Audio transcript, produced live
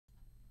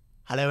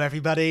Hello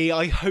everybody,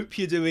 I hope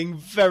you're doing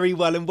very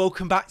well and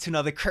welcome back to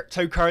another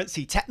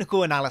cryptocurrency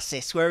technical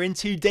analysis, where in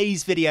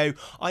today's video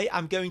I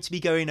am going to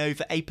be going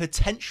over a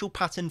potential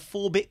pattern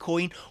for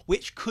Bitcoin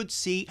which could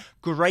see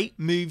great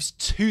moves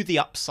to the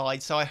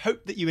upside. So I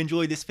hope that you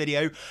enjoy this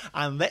video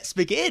and let's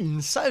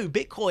begin. So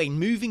Bitcoin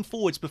moving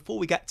forwards before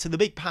we get to the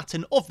big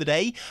pattern of the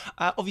day,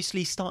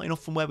 obviously starting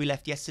off from where we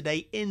left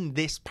yesterday in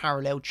this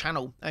parallel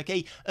channel.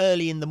 Okay,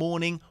 early in the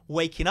morning,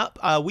 waking up,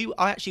 I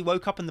actually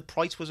woke up and the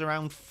price was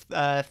around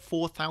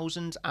 4,030,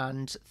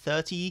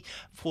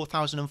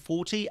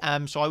 4,040.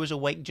 So I was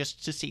awake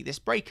just to see this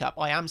breakup.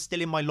 I am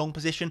still in my long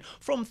position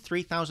from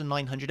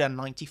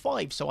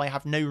 3,995. So I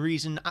have no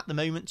reason at the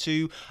moment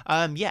to,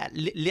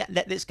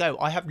 let this go.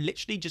 I have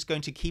literally just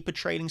going to keep a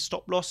trailing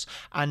stop loss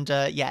and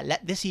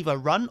let this either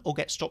run or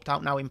get stopped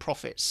out now in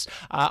profits.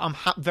 I'm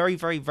very,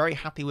 very, very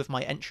happy with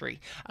my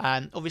entry.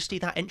 Obviously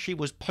that entry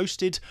was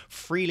posted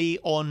freely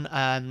on,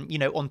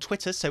 on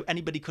Twitter, so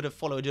anybody could have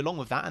followed along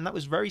with that. And that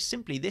was very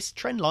simply this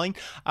trend line,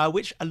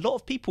 which a lot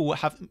of people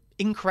have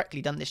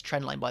incorrectly done this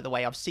trend line, by the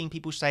way. I've seen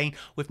people saying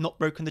we've not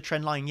broken the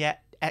trend line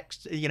yet,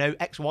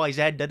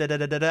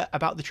 XYZ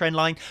about the trend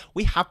line.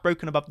 We have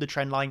broken above the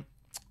trend line.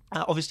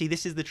 Obviously,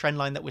 this is the trend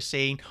line that we're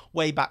seeing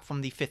way back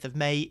from the 5th of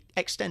May,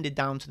 extended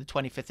down to the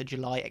 25th of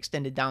July,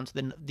 extended down to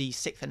the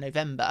 6th of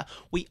November.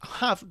 We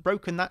have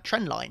broken that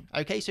trend line,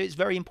 okay? So it's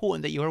very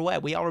important that you're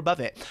aware we are above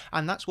it.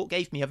 And that's what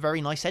gave me a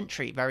very nice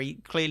entry, very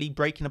clearly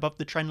breaking above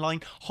the trend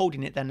line,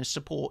 holding it then as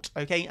support,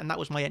 okay? And that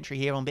was my entry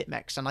here on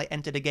BitMEX. And I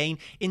entered again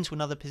into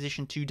another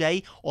position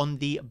today on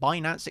the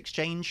Binance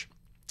exchange.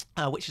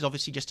 Which is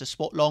obviously just a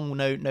spot long,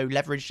 no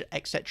leverage,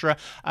 etc.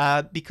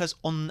 Because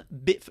on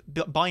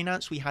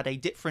Binance we had a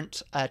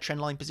different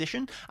trend line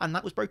position, and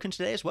that was broken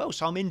today as well.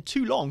 So I'm in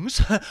two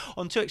longs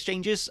on two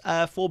exchanges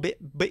for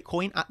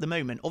Bitcoin at the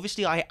moment.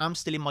 Obviously, I am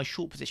still in my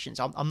short positions.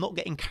 I'm not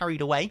getting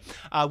carried away.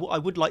 What I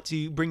would like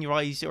to bring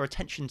your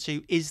attention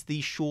to is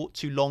the short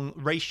to long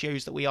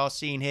ratios that we are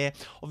seeing here.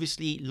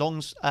 Obviously,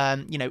 longs,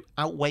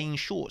 outweighing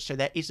shorts, so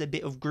there is a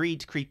bit of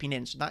greed creeping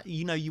in. So that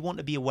you want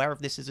to be aware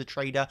of this as a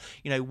trader.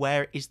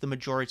 Where is the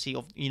majority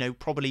of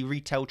probably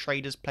retail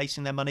traders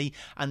placing their money,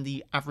 and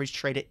the average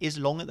trader is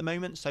long at the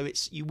moment. So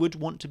you would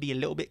want to be a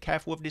little bit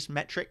careful with this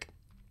metric.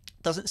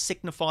 Doesn't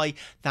signify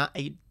that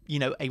a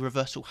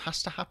reversal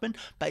has to happen,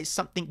 but it's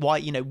something why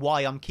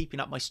I'm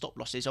keeping up my stop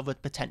losses of a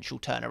potential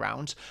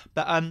turnaround.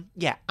 But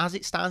as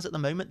it stands at the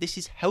moment, this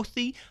is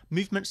healthy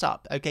movements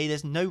up. Okay,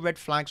 there's no red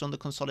flags on the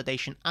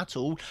consolidation at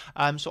all.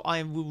 So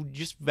I will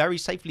just very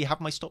safely have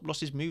my stop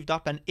losses moved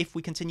up, and if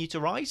we continue to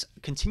rise,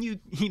 continue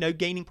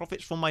gaining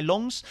profits from my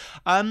longs,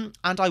 and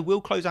I will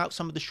close out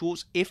some of the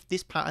shorts if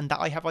this pattern that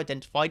I have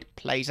identified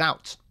plays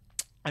out.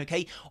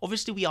 Okay,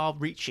 obviously we are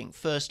reaching,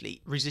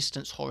 firstly,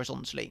 resistance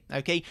horizontally.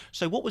 Okay,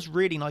 so what was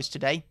really nice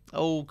today,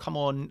 oh come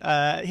on,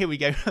 here we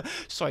go.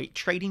 Sorry,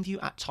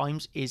 TradingView at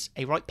times is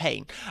a right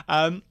pain.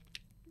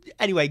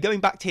 Anyway,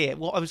 going back to here,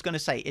 what I was going to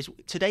say is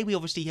today we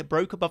obviously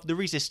broke above the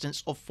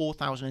resistance of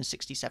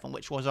 4,067,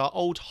 which was our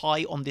old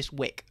high on this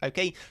wick.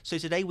 Okay, so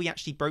today we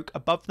actually broke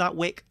above that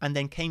wick and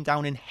then came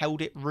down and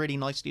held it really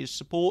nicely as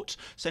support.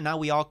 So now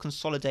we are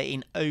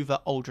consolidating over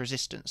old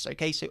resistance.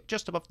 Okay, so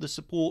just above the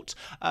support,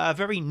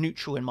 very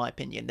neutral in my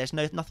opinion. There's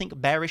nothing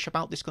bearish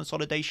about this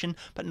consolidation,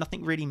 but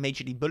nothing really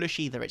majorly bullish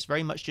either. It's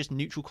very much just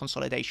neutral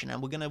consolidation,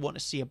 and we're going to want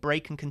to see a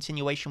break and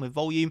continuation with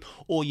volume,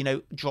 or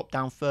drop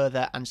down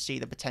further and see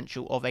the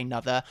potential of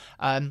another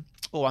I'm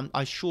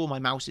sure my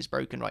mouse is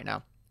broken right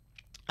now.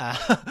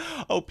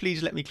 Oh,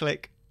 please let me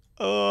click.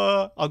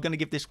 I'm going to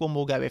give this one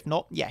more go. If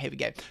not, yeah, here we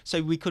go.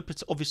 So we could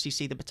obviously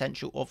see the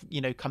potential of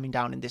coming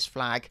down in this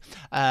flag.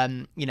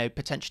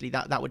 Potentially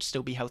that would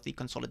still be healthy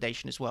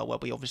consolidation as well, where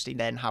we obviously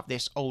then have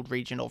this old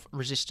region of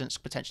resistance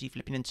potentially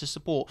flipping into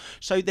support.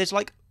 So there's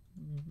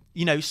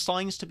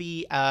signs to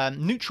be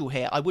neutral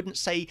here. I wouldn't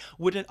say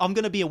I'm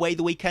going to be away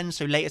the weekend,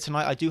 so later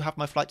tonight I do have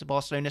my flight to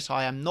Barcelona, so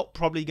I am not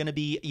probably going to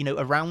be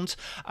around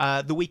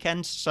the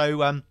weekend.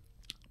 So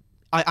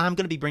I am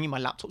going to be bringing my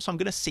laptop, so I'm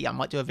going to see. I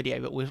might do a video,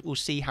 but we'll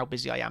see how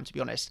busy I am, to be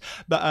honest.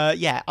 But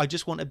I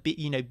just want to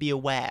be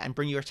aware and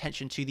bring your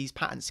attention to these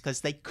patterns, because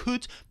they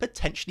could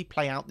potentially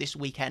play out this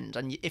weekend.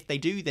 And if they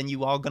do, then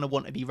you are going to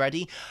want to be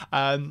ready.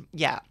 I'm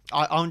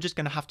just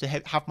going to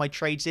have my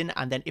trades in,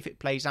 and then if it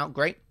plays out,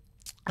 great.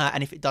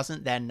 And if it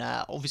doesn't, then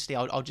obviously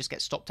I'll just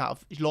get stopped out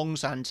of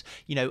longs and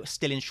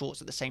still in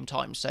shorts at the same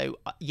time. So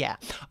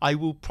I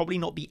will probably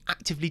not be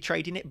actively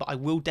trading it, but I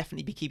will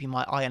definitely be keeping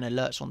my eye on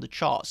alerts on the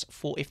charts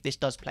for if this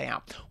does play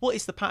out. What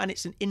is the pattern?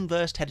 It's an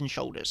inverse head and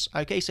shoulders.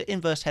 Okay, so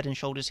inverse head and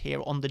shoulders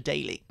here on the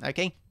daily.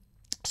 Okay.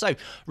 So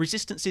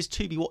resistances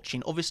to be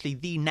watching, obviously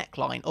the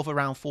neckline of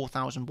around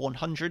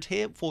 4,100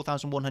 here,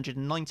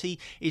 4,190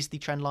 is the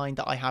trend line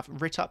that I have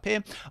writ up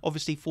here,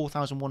 obviously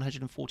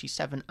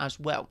 4,147 as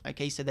well.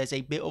 Okay, so there's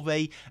a bit of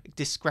a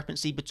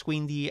discrepancy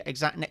between the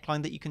exact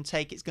neckline that you can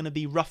take. It's going to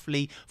be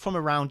roughly from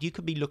around, you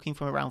could be looking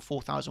from around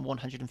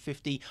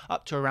 4,150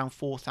 up to around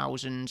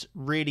 4,000,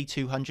 really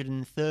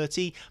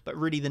 230, but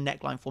really the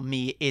neckline for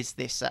me is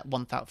this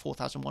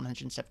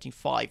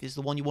 4,175 is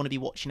the one you want to be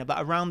watching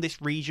about around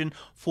this region,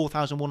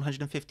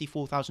 4,150,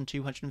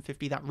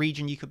 4,250, that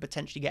region you could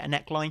potentially get a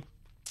neckline.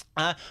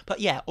 But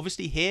yeah,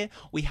 obviously here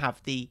we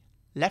have the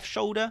left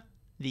shoulder,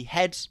 the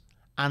head,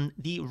 and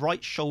the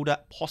right shoulder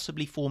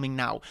possibly forming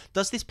now.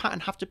 Does this pattern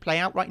have to play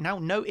out right now?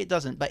 No, it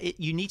doesn't, but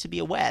you need to be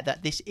aware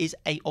that this is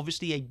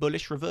obviously a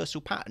bullish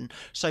reversal pattern.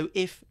 So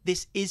if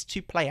this is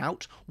to play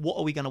out, what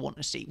are we going to want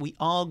to see? We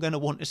are going to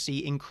want to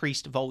see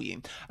increased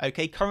volume.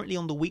 Okay, currently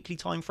on the weekly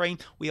time frame,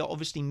 we are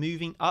obviously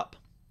moving up.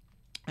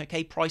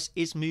 Okay, price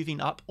is moving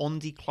up on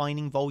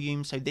declining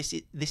volume, so this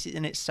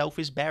in itself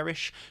is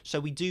bearish. So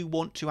we do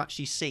want to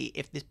actually see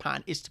if this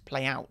pattern is to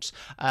play out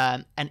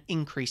an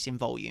increase in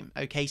volume.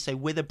 Okay, so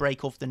with a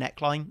break of the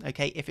neckline,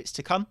 okay, if it's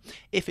to come,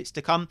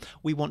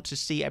 we want to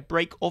see a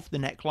break of the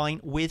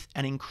neckline with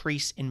an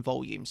increase in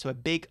volume. So a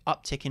big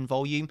uptick in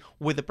volume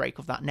with a break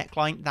of that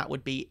neckline, that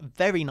would be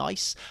very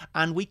nice,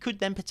 and we could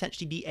then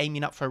potentially be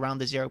aiming up for around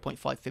the 0.5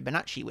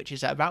 Fibonacci, which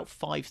is at about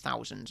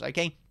 5,000.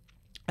 Okay.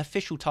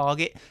 Official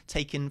target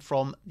taken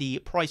from the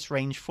price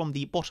range from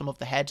the bottom of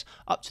the head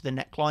up to the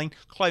neckline,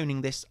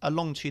 cloning this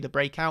along to the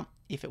breakout.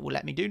 If it will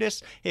let me do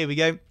this, here we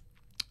go.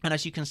 And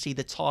as you can see,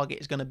 the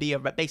target is going to be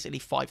basically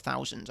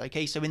 5,000.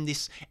 Okay, so in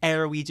this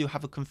area, we do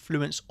have a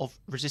confluence of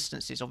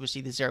resistances.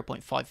 Obviously, the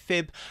 0.5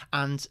 fib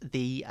and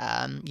the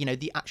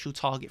the actual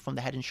target from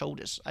the head and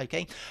shoulders.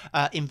 Okay,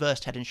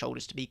 inversed head and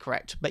shoulders to be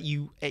correct. But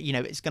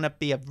it's going to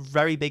be a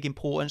very big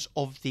importance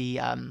of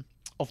the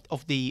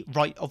of the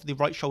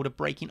right shoulder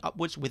breaking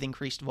upwards with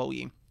increased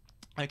volume.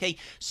 Okay,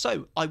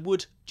 so I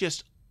would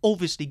just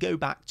obviously go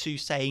back to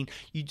saying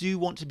you do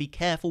want to be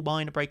careful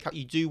buying a breakout.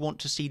 You do want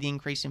to see the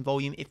increase in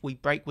volume. If we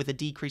break with a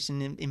decrease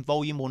in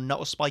volume or not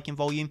a spike in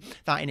volume,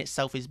 that in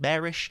itself is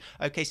bearish.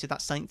 Okay, so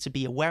that's something to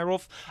be aware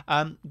of.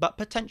 But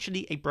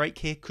potentially a break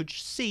here could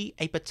see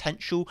a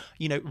potential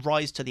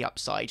rise to the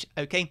upside.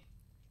 Okay.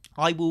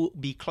 I will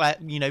be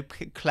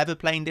clever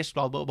playing this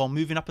while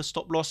moving up a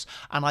stop loss,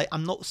 and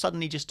I'm not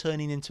suddenly just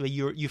turning into a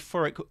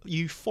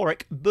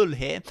euphoric bull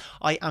here.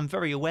 I am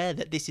very aware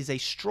that this is a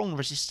strong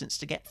resistance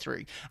to get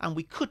through, and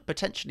we could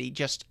potentially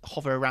just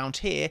hover around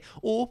here,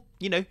 or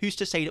who's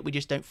to say that we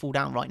just don't fall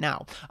down right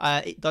now?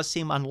 It does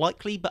seem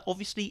unlikely, but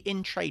obviously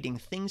in trading,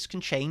 things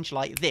can change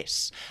like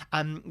this.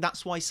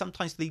 That's why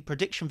sometimes the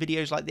prediction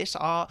videos like this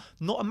are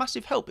not a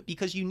massive help,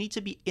 because you need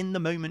to be in the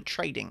moment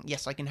trading.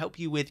 Yes, I can help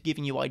you with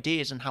giving you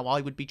ideas and how I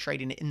would be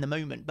trading it in the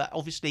moment, but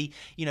obviously,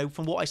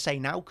 from what I say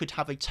now could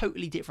have a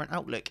totally different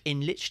outlook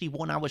in literally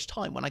 1 hour's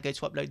time when I go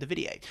to upload the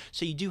video.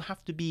 So you do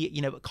have to be,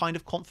 kind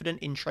of confident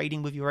in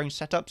trading with your own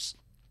setups.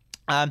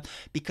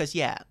 Because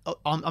yeah,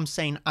 I'm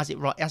saying as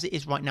it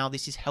is right now,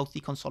 this is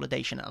healthy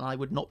consolidation, and I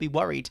would not be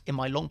worried in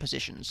my long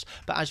positions.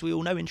 But as we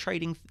all know in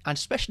trading, and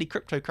especially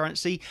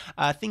cryptocurrency,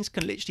 things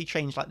can literally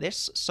change like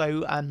this.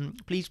 So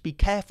please be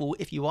careful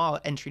if you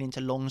are entering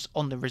into longs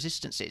on the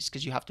resistances,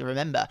 because you have to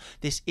remember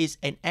this is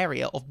an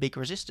area of big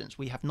resistance.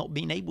 We have not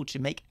been able to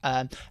make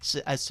a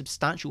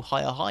substantial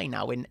higher high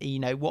now in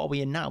what are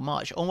we in now,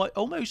 March,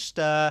 almost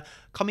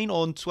coming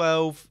on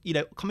 12,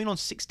 coming on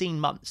 16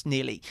 months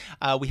nearly.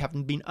 We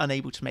haven't been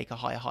unable to make a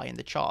higher high in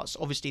the charts.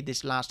 Obviously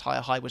this last higher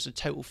high was a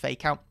total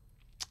fake out.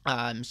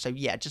 So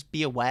yeah, just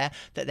be aware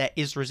that there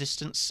is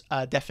resistance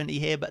definitely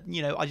here, but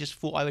I just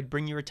thought I would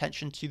bring your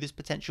attention to this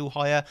potential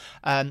higher,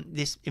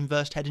 this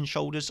inversed head and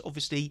shoulders.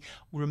 Obviously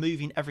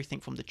removing everything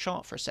from the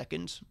chart for a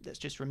second, let's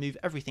just remove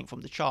everything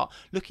from the chart.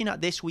 Looking at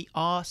this, we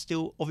are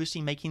still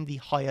obviously making the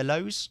higher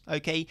lows,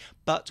 okay,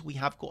 but we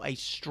have got a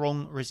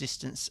strong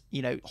resistance,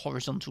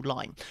 horizontal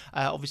line,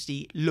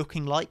 obviously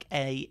looking like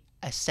a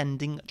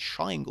ascending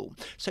triangle.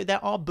 So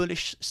there are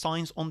bullish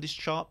signs on this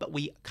chart, but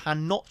we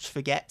cannot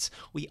forget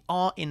we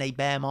are in a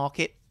bear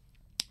market.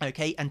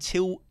 Okay,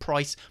 until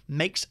price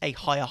makes a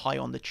higher high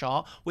on the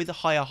chart with a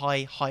higher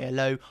high, higher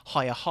low,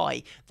 higher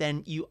high,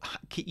 then you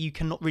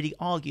cannot really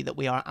argue that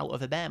we are out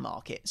of a bear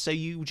market. So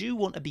you do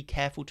want to be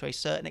careful to a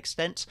certain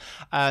extent,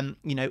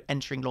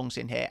 entering longs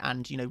in here,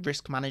 and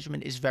risk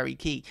management is very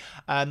key.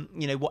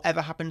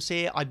 Whatever happens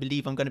here, I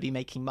believe I'm going to be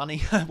making money.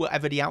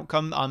 Whatever the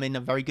outcome, I'm in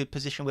a very good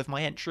position with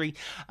my entry.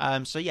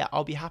 So yeah,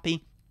 I'll be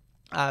happy.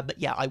 But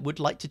yeah, I would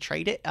like to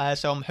trade it.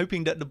 So I'm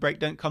hoping that the break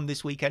don't come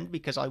this weekend,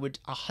 because I would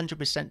 100%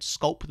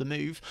 sculpt the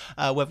move.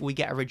 Whether we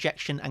get a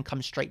rejection and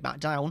come straight back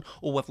down,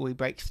 or whether we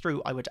break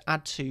through, I would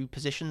add to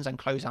positions and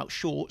close out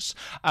shorts.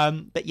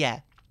 But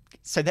yeah.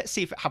 So let's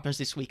see if it happens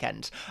this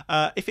weekend.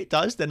 If it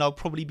does, then I'll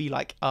probably be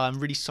like, I'm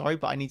really sorry,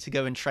 but I need to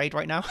go and trade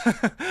right now.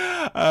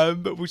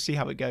 But we'll see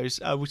how it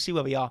goes. We'll see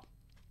where we are.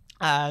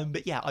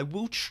 But yeah, I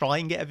will try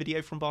and get a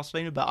video from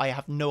Barcelona, but I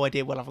have no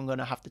idea whether I'm going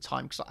to have the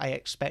time because I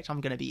expect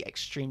I'm going to be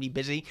extremely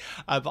busy.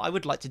 But I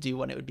would like to do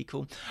one; it would be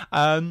cool.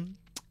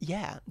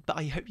 Yeah, but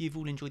I hope you've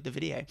all enjoyed the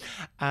video,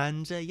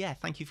 and yeah,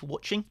 thank you for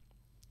watching.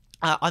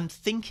 I'm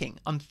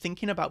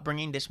thinking about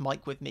bringing this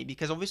mic with me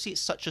because obviously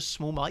it's such a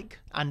small mic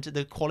and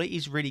the quality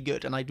is really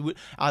good. And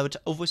I would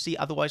obviously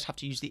otherwise have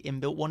to use the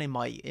inbuilt one in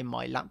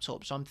my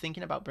laptop. So I'm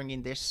thinking about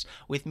bringing this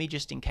with me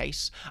just in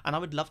case. And I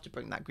would love to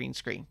bring that green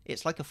screen.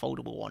 It's like a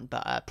foldable one,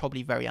 but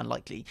probably very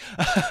unlikely.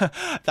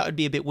 That would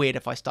be a bit weird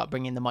if I start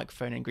bringing the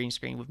microphone and green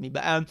screen with me.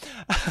 But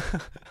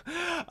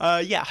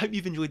yeah, I hope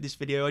you've enjoyed this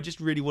video. I just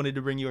really wanted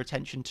to bring your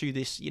attention to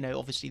this. You know,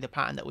 obviously the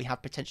pattern that we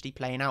have potentially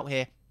playing out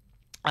here.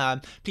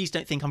 Please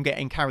don't think I'm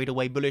getting carried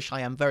away bullish.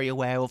 I am very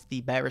aware of the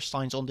bearish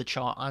signs on the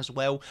chart as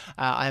well.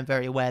 I am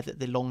very aware that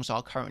the longs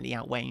are currently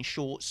outweighing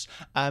shorts.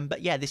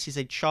 But yeah, this is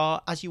a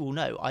chart. As you all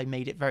know, I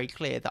made it very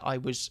clear that I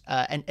was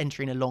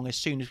entering a long as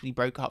soon as we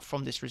broke up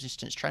from this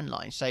resistance trend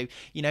line. So,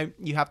 you know,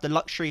 you have the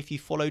luxury if you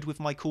followed with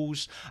my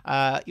calls.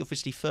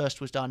 Obviously,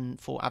 first was done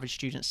for average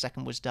students,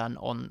 second was done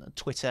on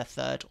Twitter,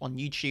 third on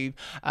YouTube,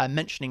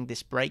 mentioning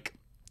this break.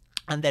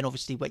 And then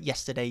obviously with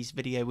yesterday's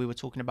video, we were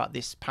talking about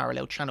this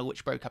parallel channel,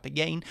 which broke up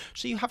again.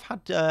 So you have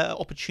had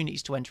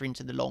opportunities to enter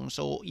into the longs,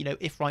 or, you know,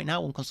 if right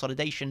now on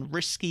consolidation,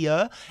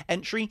 riskier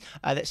entry.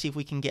 Let's see if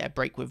we can get a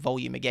break with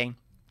volume again.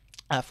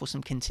 For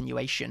some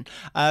continuation.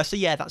 So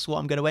yeah, that's what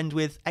I'm going to end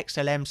with.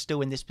 XLM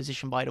still in this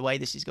position, by the way.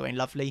 This is going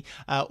lovely.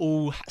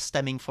 All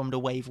stemming from the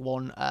wave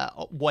one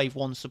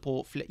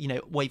support, you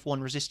know, wave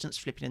one resistance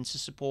flipping into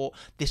support.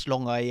 This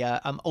long I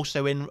am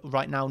also in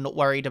right now, not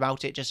worried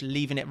about it, just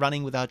leaving it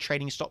running with our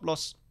trading stop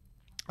loss.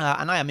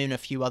 And I am in a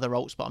few other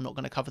alts, but I'm not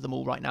going to cover them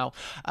all right now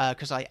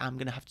because I am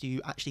going to have to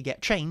actually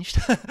get changed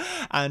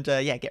and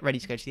yeah, get ready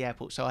to go to the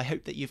airport. So I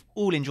hope that you've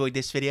all enjoyed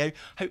this video.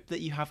 Hope that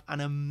you have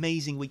an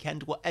amazing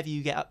weekend. Whatever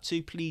you get up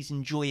to, please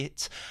enjoy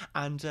it.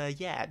 And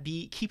yeah,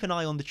 keep an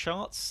eye on the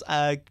charts.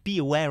 Be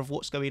aware of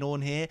what's going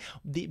on here.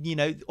 You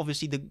know,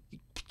 obviously the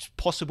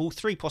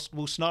three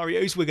possible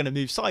scenarios: we're going to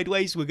move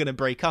sideways, we're going to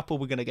break up, or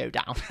we're going to go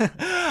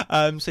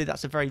down. So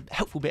that's a very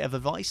helpful bit of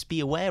advice. Be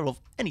aware of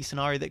any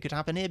scenario that could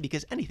happen here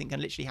because anything can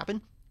literally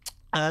happen.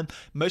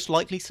 Most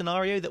likely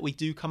scenario that we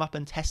do come up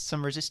and test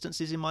some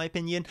resistances, in my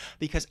opinion,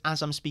 because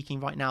as I'm speaking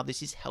right now,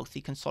 this is healthy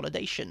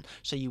consolidation,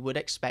 so you would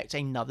expect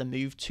another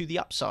move to the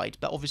upside.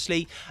 But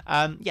obviously,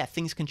 yeah,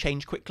 things can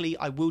change quickly.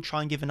 I will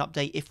try and give an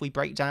update if we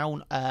break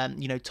down,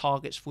 you know,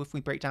 targets for if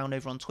we break down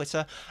over on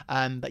Twitter.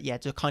 But yeah,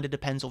 it kind of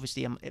depends,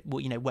 obviously,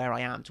 you know, where I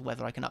am to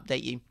whether I can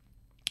update you.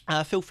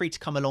 Feel free to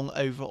come along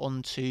over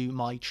onto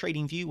my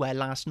trading view, where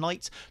last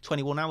night,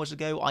 21 hours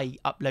ago, I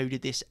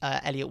uploaded this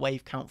Elliott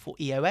wave count for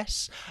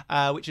EOS,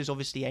 which is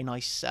obviously a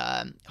nice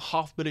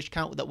half bullish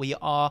count that we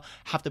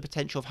have the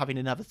potential of having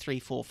another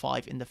 3, 4,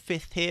 5 in the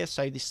fifth here.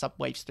 So this sub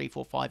waves 3,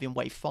 4, 5 in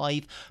wave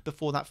 5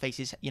 before that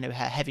faces, you know,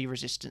 heavy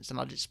resistance, and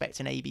I'd expect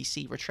an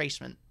ABC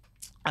retracement.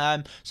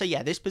 So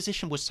yeah, this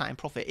position was sat in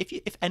profit.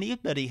 If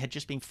anybody had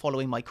just been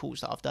following my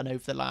calls that I've done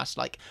over the last,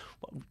 like,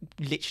 well,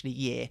 literally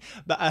year,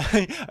 but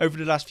over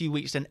the last few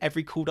weeks, then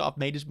every call that I've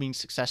made has been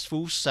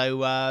successful.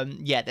 So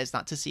yeah, there's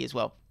that to see as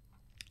well.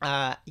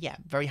 Yeah,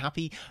 very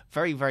happy,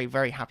 very, very,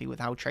 very happy with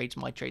how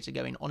my trades are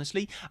going,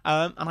 honestly.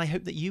 And I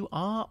hope that you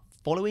are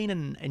following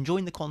and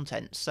enjoying the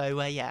content.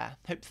 So yeah,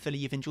 hopefully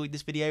you've enjoyed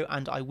this video,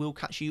 and I will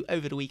catch you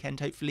over the weekend,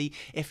 hopefully,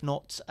 if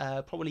not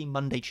probably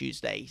Monday,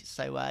 Tuesday.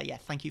 So yeah,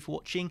 thank you for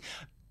watching.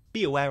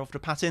 Be aware of the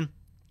pattern.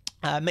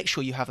 Make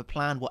sure you have a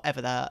plan,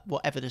 whatever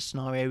the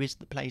scenario is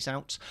that plays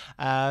out.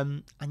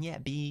 And yeah,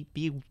 be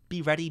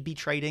ready, be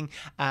trading.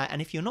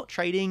 And if you're not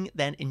trading,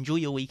 then enjoy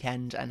your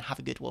weekend and have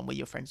a good one with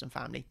your friends and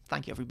family.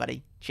 Thank you,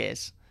 everybody.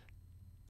 Cheers.